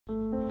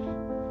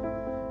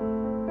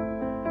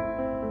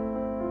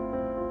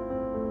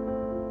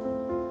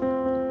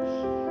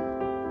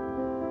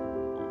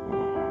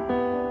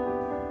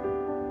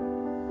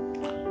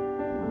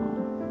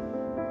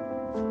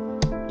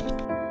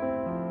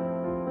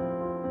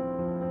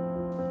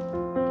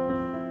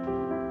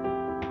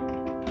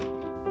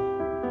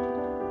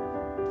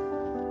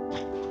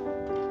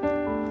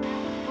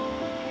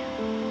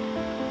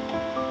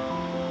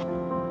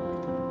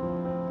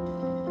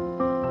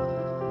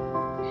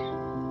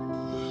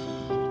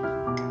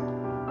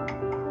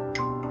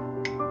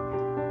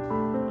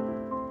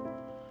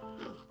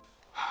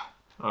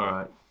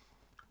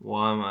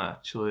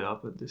actually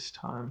up at this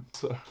time.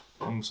 So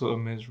I'm so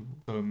miserable.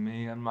 So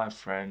me and my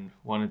friend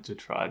wanted to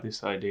try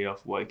this idea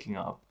of waking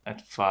up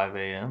at 5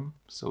 a.m.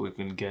 so we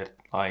can get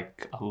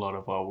like a lot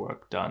of our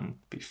work done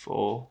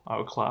before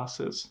our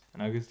classes.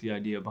 And I guess the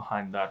idea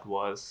behind that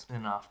was,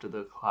 and after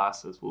the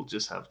classes we'll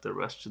just have the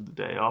rest of the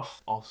day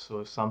off.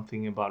 Also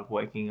something about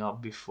waking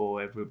up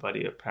before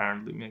everybody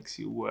apparently makes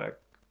you work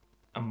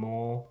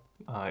more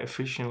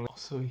efficiently.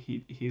 Also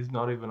he's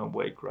not even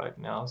awake right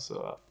now,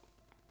 so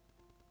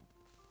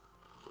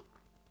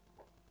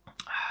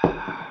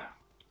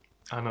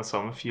I know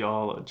some of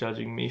y'all are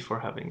judging me for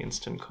having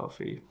instant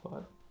coffee,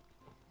 but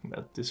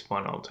at this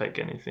point I'll take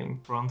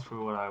anything. Run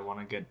through what I want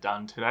to get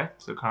done today.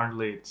 So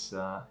currently it's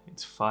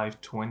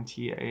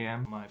 5:20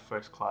 a.m. My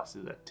first class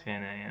is at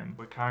 10 a.m.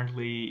 We're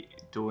currently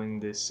doing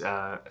this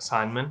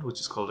assignment,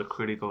 which is called a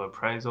critical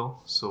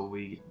appraisal. So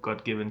we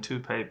got given 2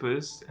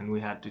 papers and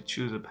we had to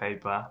choose a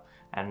paper,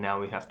 and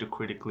now we have to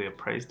critically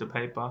appraise the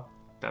paper.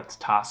 That's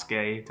task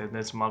A. Then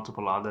there's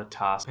multiple other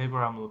tasks. The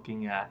paper I'm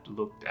looking at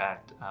looked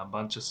at a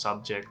bunch of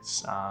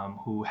subjects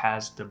who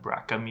has the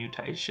BRCA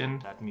mutation.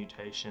 That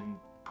mutation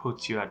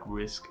puts you at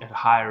risk, at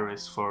higher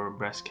risk for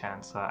breast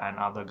cancer and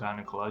other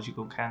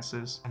gynecological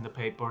cancers. And the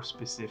paper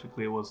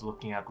specifically was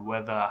looking at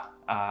whether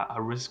a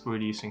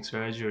risk-reducing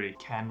surgery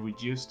can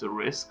reduce the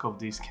risk of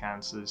these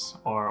cancers,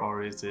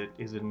 or is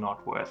it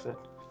not worth it?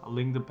 I'll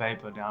link the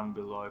paper down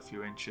below if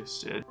you're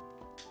interested.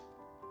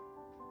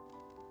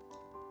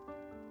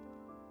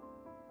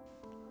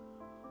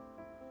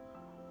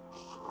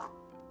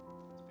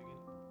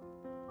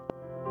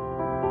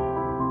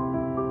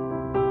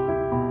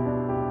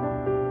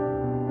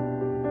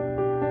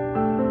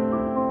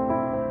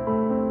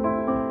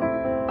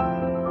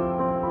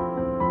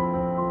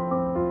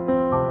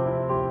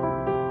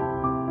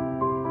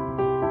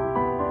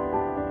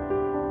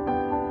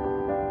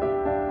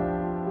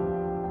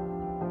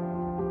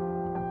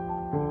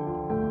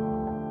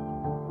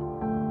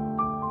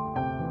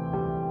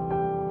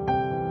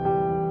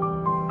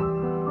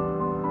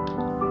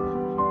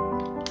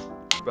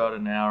 About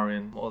an hour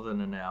in, more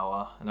than an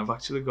hour, and I've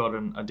actually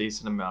gotten a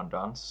decent amount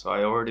done. So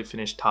I already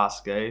finished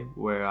task A,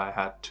 where I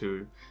had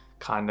to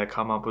kind of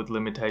come up with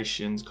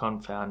limitations,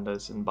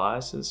 confounders and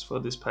biases for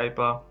this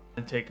paper.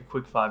 And take a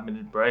quick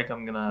 5-minute break.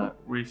 I'm gonna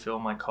refill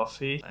my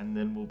coffee and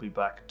then we'll be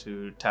back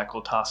to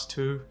tackle task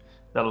 2.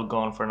 That'll go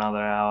on for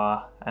another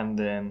hour, and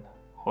then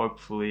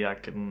hopefully I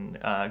can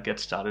get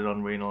started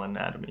on renal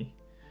anatomy.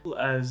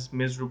 As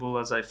miserable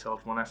as I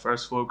felt when I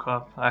first woke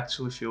up, I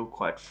actually feel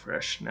quite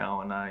fresh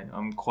now, and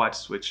I'm quite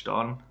switched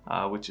on,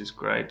 which is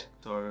great.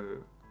 So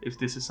if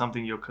this is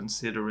something you're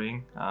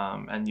considering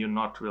and you're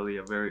not really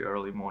a very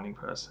early morning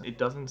person, it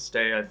doesn't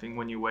stay. I think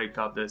when you wake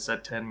up there's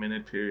that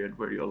 10-minute period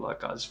where you're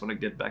like, I just want to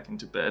get back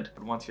into bed.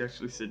 But once you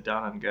actually sit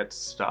down and get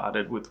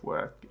started with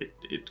work,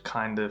 it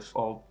kind of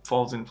all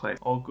falls in place.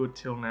 All good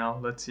till now.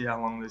 Let's see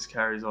how long this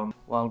carries on.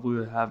 While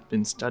we have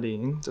been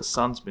studying, the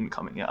sun's been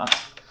coming out.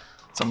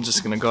 So I'm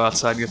just gonna go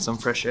outside, get some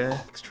fresh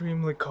air.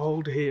 Extremely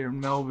cold here in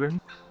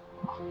Melbourne.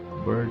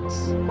 Birds.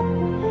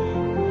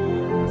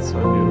 It's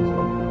so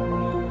beautiful.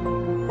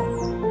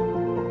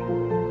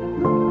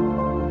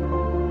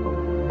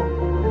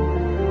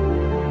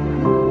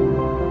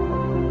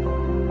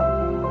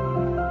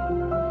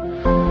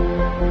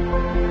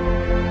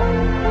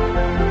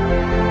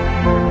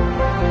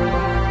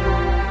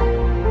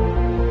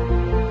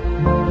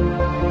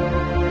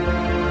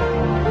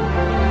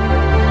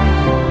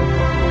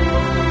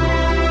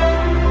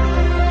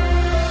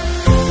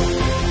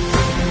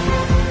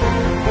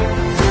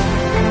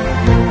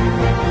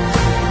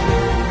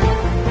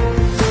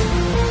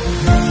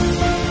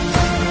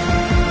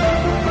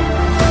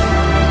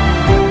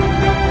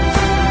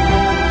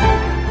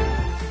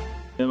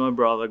 My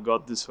brother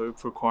got this hoop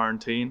for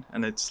quarantine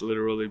and it's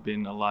literally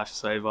been a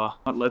lifesaver.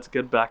 But let's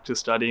get back to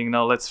studying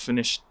now. Let's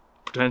finish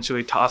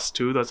potentially task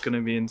 2. That's going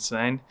to be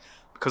insane,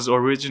 because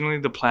originally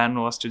the plan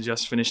was to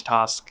just finish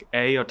task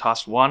A or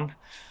task 1.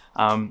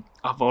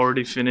 I've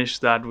already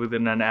finished that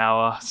within an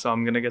hour, so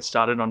I'm going to get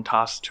started on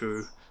task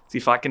 2. See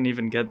if I can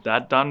even get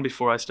that done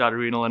before I start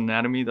renal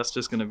anatomy. That's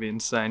just going to be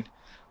insane.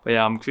 But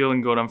yeah, I'm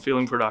feeling good. I'm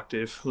feeling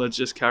productive. Let's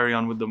just carry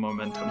on with the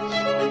momentum.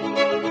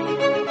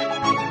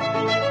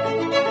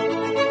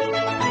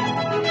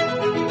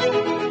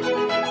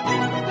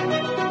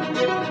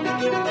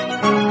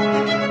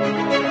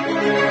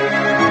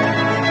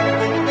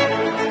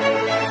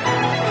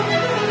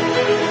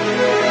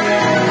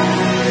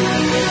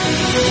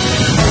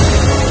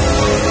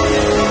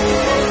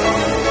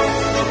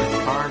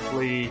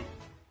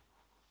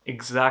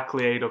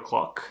 Exactly 8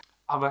 o'clock.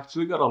 I've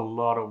actually got a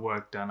lot of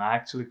work done. I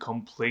actually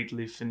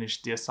completely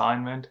finished the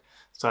assignment.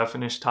 So I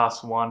finished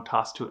task 1,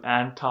 task 2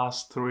 and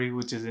task 3,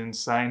 which is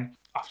insane.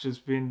 I've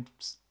just been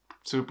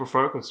super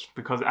focused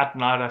because at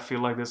night I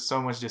feel like there's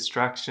so much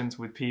distractions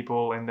with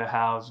people in the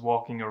house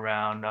walking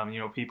around, you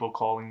know, people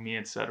calling me,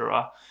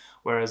 etc.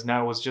 Whereas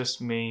now it was just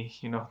me,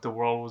 you know, the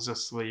world was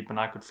asleep and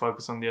I could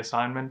focus on the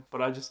assignment.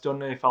 But I just don't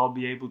know if I'll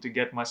be able to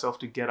get myself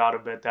to get out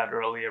of bed that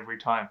early every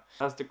time.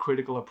 That's the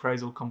critical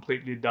appraisal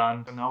completely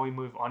done. So now we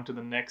move on to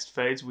the next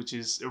phase, which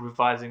is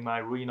revising my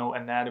renal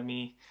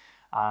anatomy.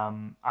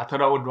 I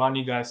thought I would run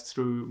you guys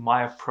through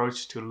my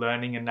approach to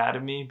learning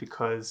anatomy,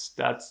 because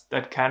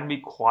that can be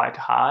quite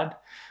hard,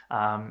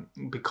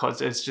 because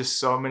there's just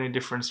so many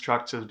different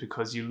structures.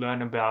 Because you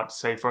learn about,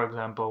 say for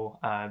example,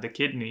 the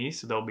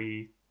kidneys. There'll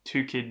be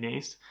 2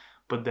 kidneys,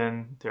 but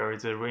then there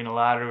is a renal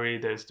artery,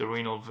 there's the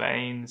renal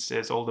veins,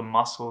 there's all the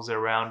muscles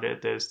around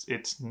it, there's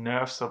its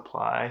nerve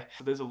supply.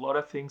 So there's a lot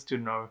of things to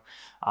know,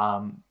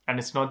 and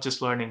it's not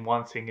just learning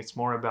one thing. It's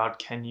more about,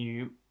 can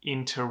you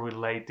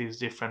interrelate these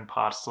different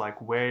parts?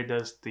 Like, where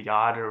is the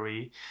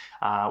artery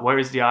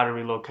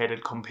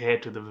located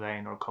compared to the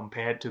vein or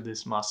compared to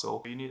this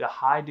muscle? You need a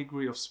high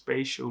degree of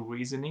spatial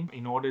reasoning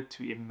in order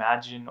to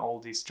imagine all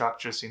these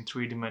structures in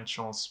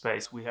 3-dimensional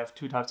space. We have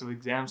 2 types of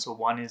exams. So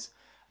one is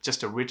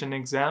just a written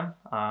exam.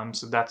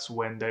 So that's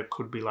when there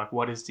could be like,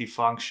 what is the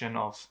function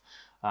of,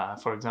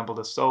 for example,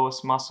 the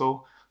psoas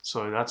muscle.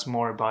 So that's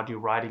more about you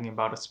writing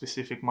about a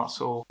specific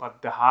muscle.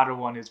 But the harder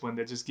one is when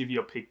they just give you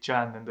a picture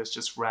and then there's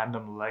just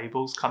random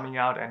labels coming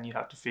out and you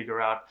have to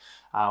figure out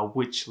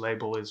which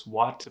label is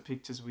what. The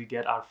pictures we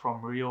get are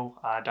from real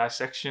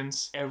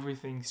dissections.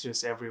 Everything's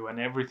just everywhere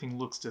and everything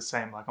looks the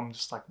same. Like, I'm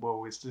just like,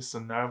 whoa, is this a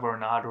nerve or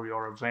an artery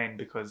or a vein?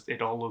 Because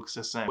it all looks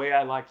the same. The way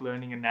I like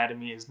learning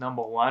anatomy is,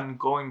 number one,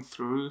 going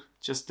through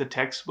just the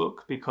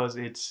textbook, because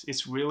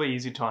it's really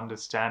easy to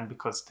understand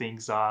because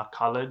things are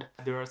colored.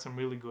 There are some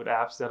really good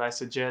apps that I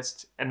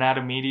suggest.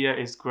 Anatomedia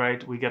is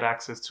great. We get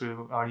access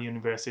to our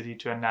university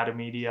to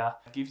Anatomedia.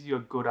 It gives you a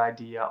good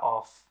idea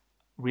of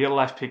real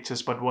life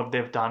pictures, but what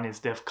they've done is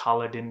they've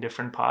colored in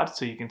different parts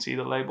so you can see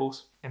the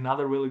labels.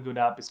 Another really good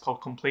app is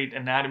called Complete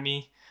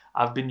Anatomy.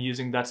 I've been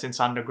using that since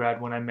undergrad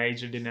when I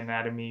majored in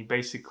anatomy.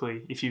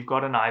 Basically, if you've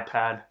got an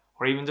iPad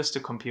or even just a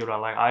computer,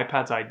 like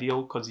iPad's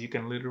ideal because you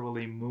can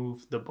literally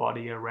move the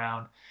body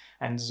around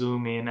and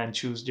zoom in and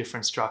choose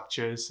different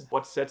structures.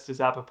 What sets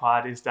this app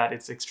apart is that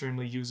it's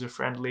extremely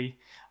user-friendly,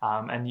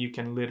 and you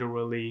can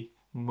literally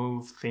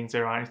move things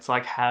around. It's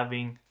like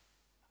having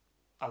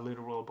a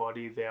literal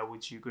body there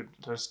which you could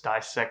just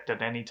dissect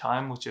at any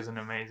time, which is an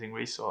amazing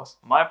resource.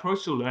 My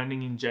approach to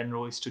learning in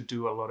general is to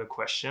do a lot of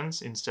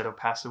questions instead of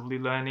passively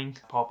learning.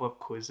 Pop-up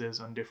quizzes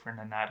on different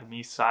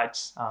anatomy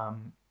sites,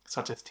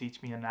 such as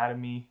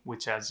teachmeanatomy,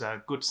 which has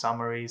good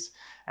summaries,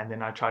 and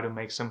then I try to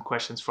make some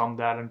questions from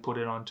that and put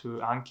it onto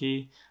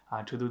Anki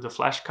to do the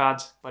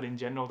flashcards. But in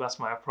general, that's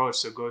my approach.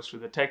 So go through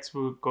the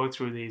textbook, go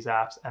through these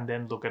apps, and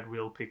then look at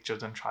real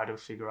pictures and try to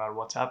figure out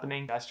what's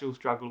happening. I still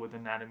struggle with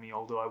anatomy,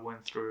 although I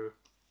went through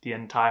the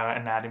entire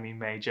anatomy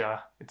major.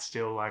 It's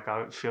still like,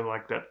 I feel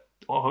like that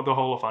the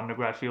whole of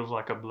undergrad feels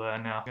like a blur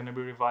now. I'm going to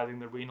be revising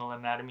the renal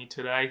anatomy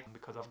today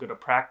because I've got a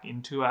prac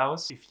in 2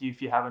 hours.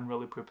 If you haven't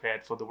really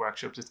prepared for the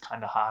workshops, it's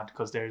kind of hard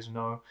because there's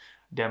no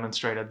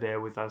demonstrator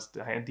there with us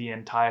the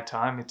entire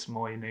time. It's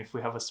more, you know, if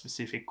we have a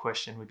specific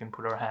question, we can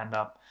put our hand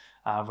up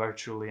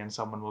virtually and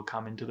someone will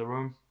come into the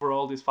room.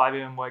 Overall, this 5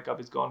 a.m. wake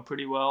up is going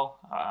pretty well.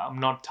 I'm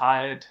not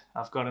tired.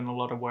 I've gotten a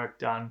lot of work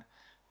done.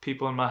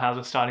 People in my house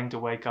are starting to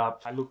wake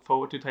up. I look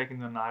forward to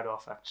taking the night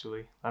off,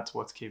 actually. That's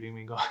what's keeping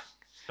me going.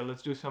 So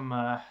let's do some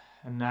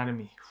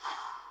anatomy.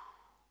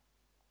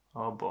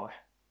 Oh boy.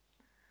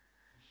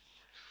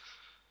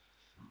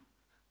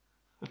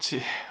 Let's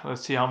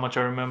see how much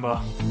I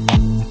remember.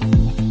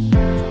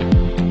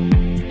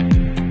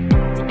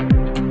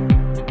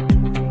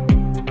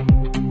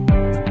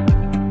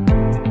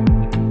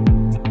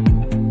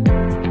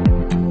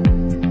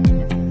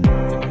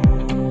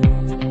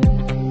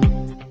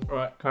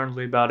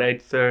 Currently about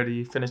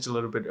 8:30, finished a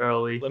little bit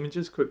early. Let me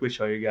just quickly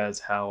show you guys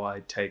how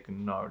I take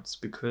notes,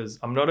 because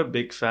I'm not a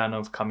big fan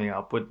of coming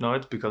up with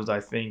notes, because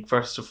I think,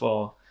 first of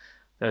all,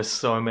 there's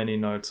so many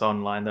notes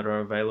online that are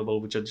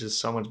available which are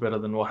just so much better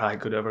than what I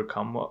could ever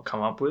come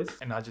up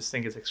with, and I just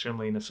think it's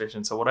extremely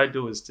inefficient. So what I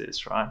do is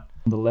this, right?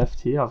 On the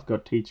left here, I've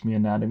got Teach Me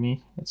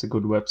Anatomy. It's a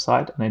good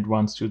website and it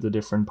runs through the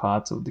different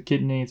parts of the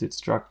kidneys, its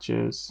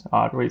structures,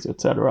 arteries,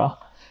 etc.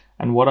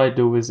 And what I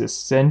do is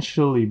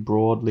essentially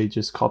broadly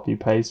just copy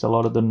paste a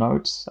lot of the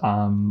notes,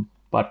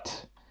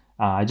 but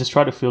I just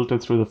try to filter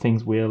through the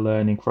things we're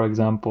learning. For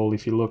example,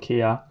 if you look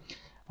here,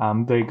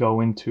 they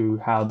go into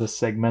how the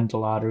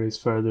segmental arteries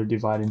further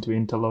divide into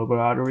interlobar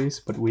arteries,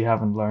 but we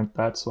haven't learned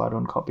that, so I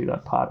don't copy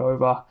that part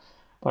over.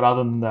 But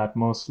other than that,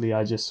 mostly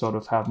I just sort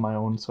of have my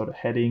own sort of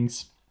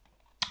headings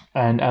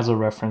and as a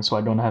reference, so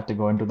I don't have to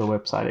go into the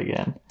website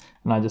again.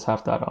 And I just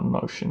have that on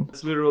Notion.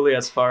 It's literally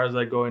as far as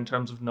I go in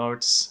terms of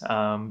notes,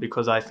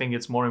 because I think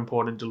it's more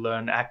important to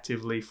learn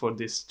actively for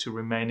this to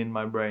remain in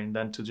my brain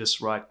than to just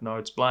write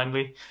notes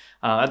blindly.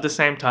 At the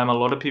same time, a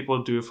lot of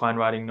people do find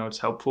writing notes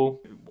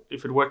helpful.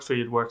 If it works for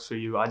you, it works for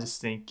you. I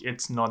just think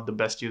it's not the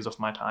best use of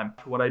my time.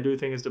 What I do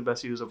think is the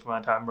best use of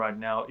my time right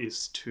now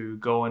is to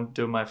go and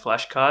do my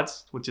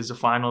flashcards, which is the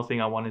final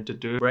thing I wanted to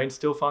do. Brain's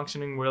still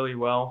functioning really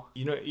well.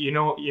 You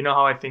know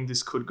how I think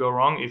this could go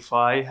wrong? If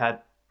I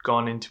had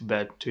gone into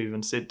bed to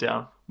even sit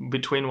down.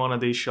 Between one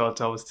of these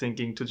shots, I was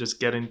thinking to just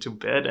get into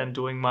bed and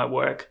doing my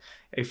work.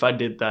 If I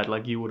did that,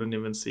 like, you wouldn't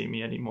even see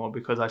me anymore,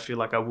 because I feel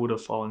like I would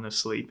have fallen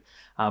asleep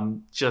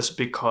just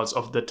because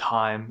of the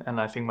time.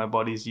 And I think my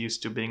body's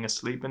used to being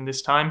asleep in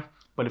this time.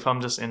 But if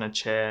I'm just in a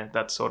chair,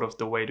 that's sort of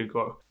the way to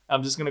go.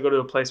 I'm just going to go to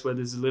a place where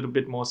there's a little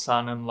bit more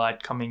sun and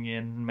light coming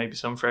in, maybe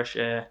some fresh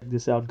air. Check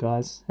this out,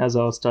 guys. As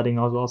I was studying,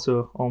 I was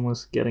also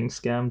almost getting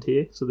scammed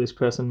here. So this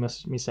person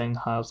messaged me saying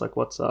hi. I was like,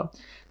 what's up?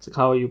 It's like,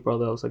 how are you,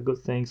 brother? I was like, good,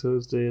 thanks.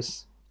 Who's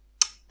this?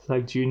 It's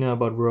like, do you know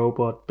about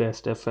robot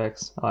best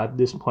FX? At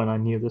this point, I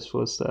knew this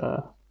was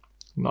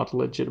not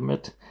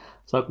legitimate.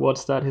 It's like,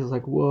 what's that? He's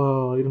like,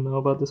 whoa, you don't know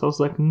about this? I was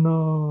like,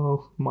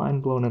 no,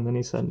 mind blown. And then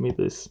he sent me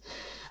this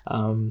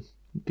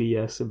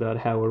BS about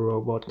how a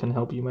robot can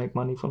help you make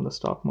money from the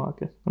stock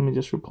market. Let me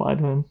just reply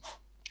to him.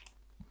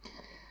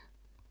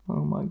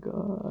 Oh my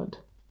god.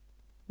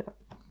 Yeah,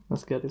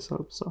 let's get his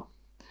hopes up.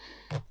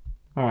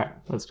 Alright,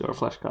 let's do our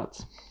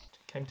flashcards.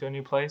 Came to a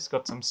new place,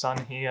 got some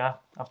sun here.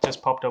 I've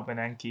just popped open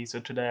Anki, so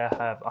today I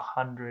have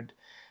 100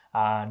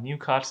 new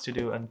cards to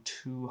do and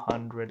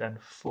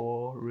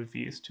 204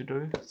 reviews to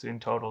do. So in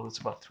total it's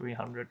about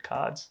 300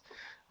 cards.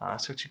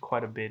 It's actually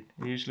quite a bit.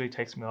 It usually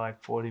takes me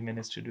like 40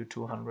 minutes to do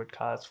 200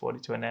 cards, 40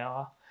 to an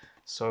hour.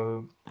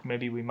 So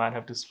maybe we might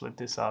have to split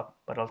this up,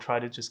 but I'll try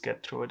to just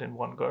get through it in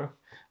one go.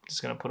 I'm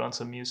just going to put on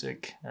some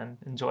music and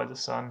enjoy the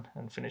sun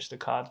and finish the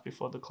cards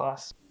before the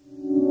class.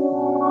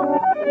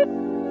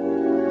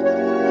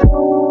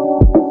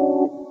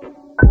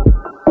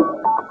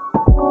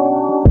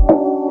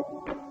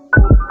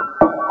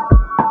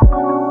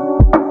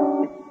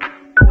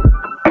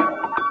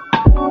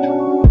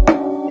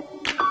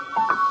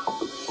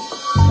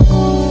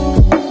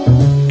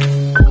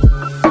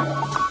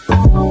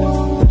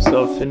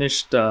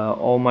 Finished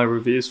all my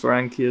reviews for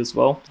Anki as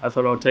well. I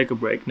thought I'll take a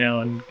break now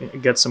and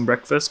get some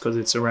breakfast because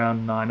it's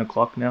around 9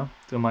 o'clock now.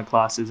 So my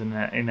class is in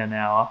an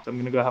hour. So I'm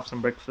gonna go have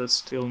some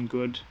breakfast, feeling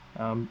good.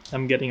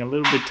 I'm getting a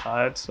little bit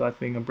tired, so I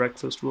think a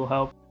breakfast will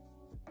help.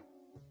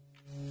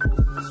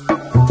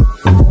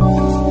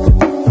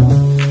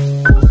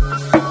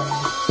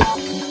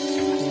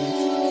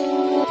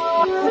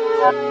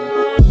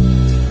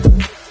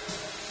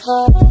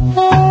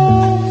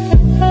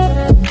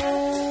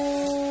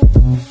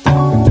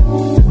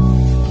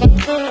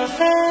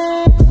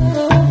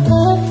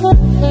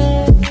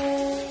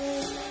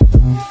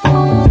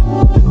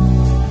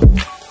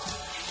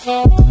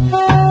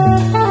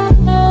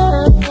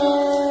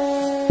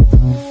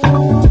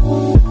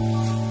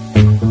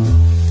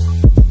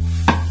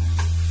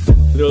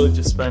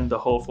 Just spend the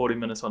whole 40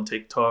 minutes on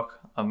TikTok.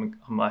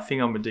 I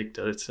think I'm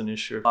addicted. It's an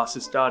issue. Class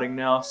is starting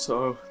now,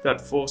 so that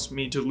forced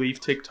me to leave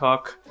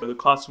TikTok. So the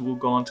class will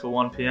go until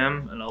 1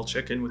 p.m. and I'll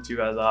check in with you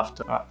guys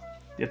after.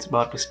 It's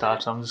about to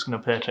start, so I'm just gonna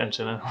pay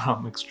attention, and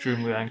I'm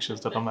extremely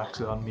anxious that I'm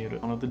actually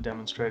unmuted. One of the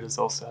demonstrators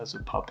also has a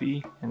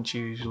puppy, and she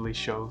usually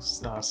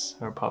shows us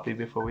her puppy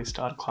before we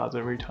start class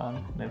every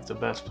time, and it's the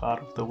best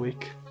part of the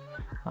week.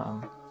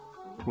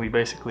 We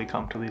basically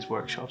come to these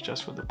workshops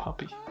just for the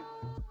puppy.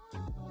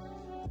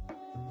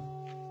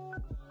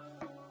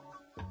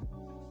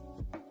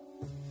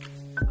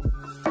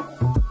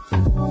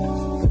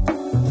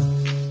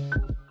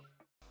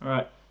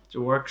 Alright,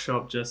 the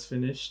workshop just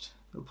finished.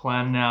 The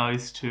plan now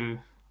is to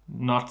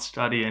not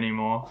study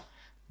anymore,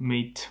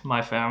 meet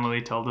my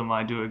family, tell them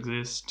I do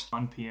exist.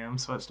 1 p.m.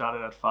 so I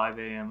started at 5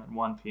 a.m. and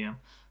 1 p.m.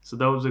 So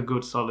that was a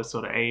good solid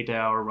sort of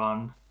 8-hour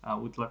run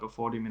with like a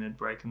 40-minute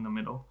break in the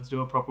middle. Let's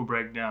do a proper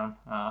breakdown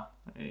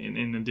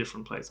in a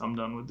different place. I'm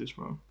done with this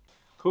room.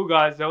 Cool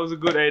guys, that was a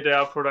good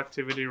 8-hour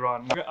productivity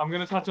run. I'm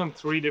going to touch on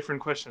 3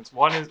 different questions.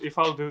 One is if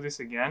I'll do this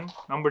again.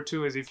 Number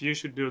 2 is if you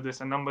should do this.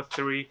 And number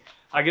 3,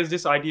 I guess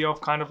this idea of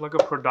kind of like a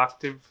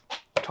productive,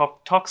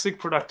 toxic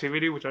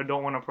productivity, which I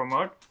don't want to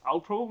promote. I'll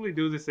probably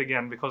do this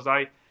again because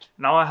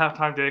now I have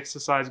time to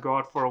exercise, go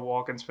out for a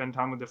walk and spend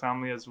time with the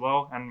family as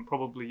well. And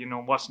probably, you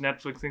know, watch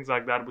Netflix, things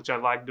like that, which I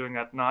like doing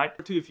at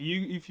night. 2,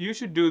 if you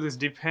should do this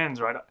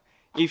depends, right?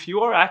 If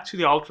you are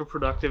actually ultra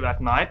productive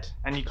at night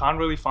and you can't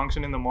really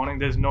function in the morning,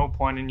 there's no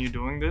point in you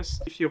doing this.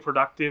 If you're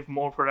productive,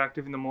 more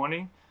productive in the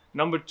morning.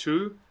 Number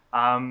 2,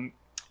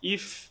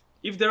 if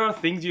there are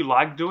things you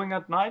like doing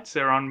at night, say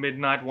around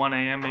midnight, 1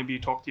 a.m., maybe you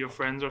talk to your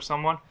friends or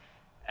someone,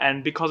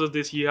 and because of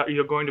this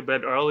you're going to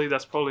bed early,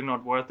 that's probably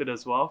not worth it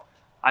as well.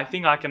 I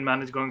think I can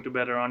manage going to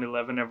bed around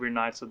 11 every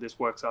night, so this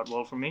works out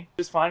well for me.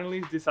 Just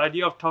finally, this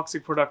idea of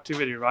toxic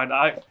productivity,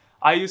 right?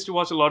 I used to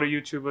watch a lot of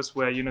YouTubers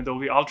where, you know, they'll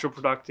be ultra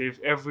productive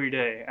every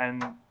day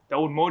and that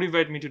would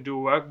motivate me to do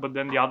work. But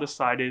then the other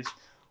side is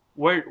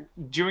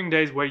during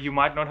days where you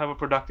might not have a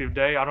productive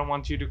day, I don't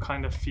want you to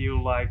kind of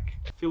feel like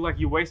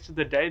you wasted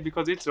the day,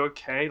 because it's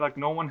okay. Like,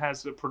 no one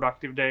has a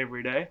productive day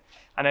every day.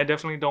 And I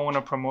definitely don't want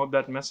to promote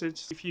that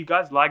message. If you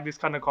guys like this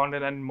kind of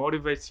content and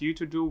motivates you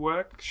to do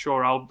work,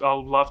 sure,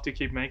 I'll love to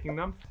keep making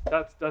them.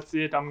 That's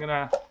it. I'm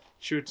gonna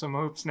shoot some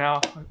hoops now,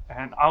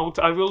 and I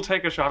will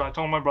take a shot. I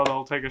told my brother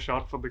I'll take a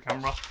shot for the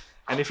camera,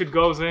 and if it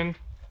goes in,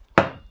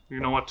 you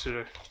know what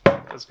to do.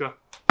 Let's go.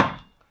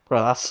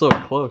 Bro, that's so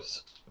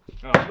close.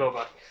 Oh, go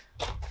back.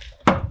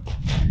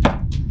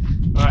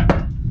 Alright.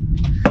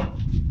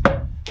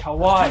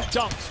 Kawhi.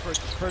 Dunks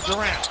for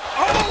Durant.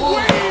 Oh,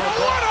 Wade,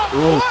 what a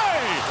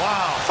play!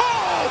 Wow.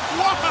 Oh,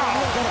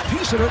 wow! Got a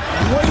piece of it.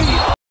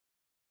 Wade.